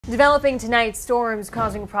Developing tonight, storms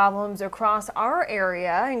causing problems across our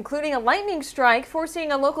area, including a lightning strike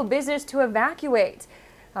forcing a local business to evacuate.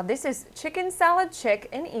 Now, this is Chicken Salad Chick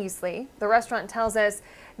in Easley. The restaurant tells us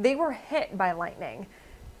they were hit by lightning,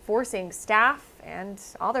 forcing staff and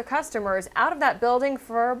all their customers out of that building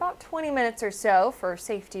for about 20 minutes or so for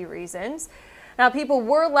safety reasons. Now, people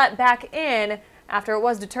were let back in after it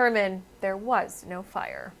was determined there was no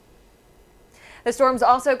fire. The storm's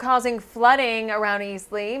also causing flooding around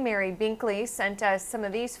Easley. Mary Binkley sent us some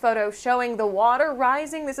of these photos showing the water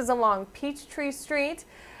rising. This is along Peachtree Street.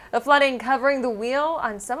 The flooding covering the wheels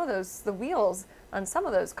on some of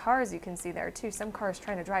those cars you can see there too. Some cars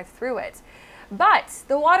trying to drive through it. But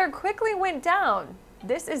the water quickly went down.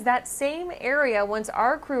 This is that same area once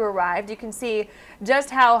our crew arrived. You can see just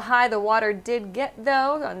how high the water did get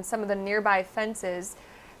though on some of the nearby fences.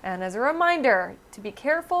 And as a reminder to be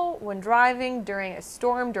careful when driving during a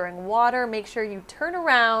storm, during water, make sure you turn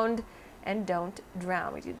around and don't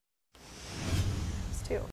drown. We do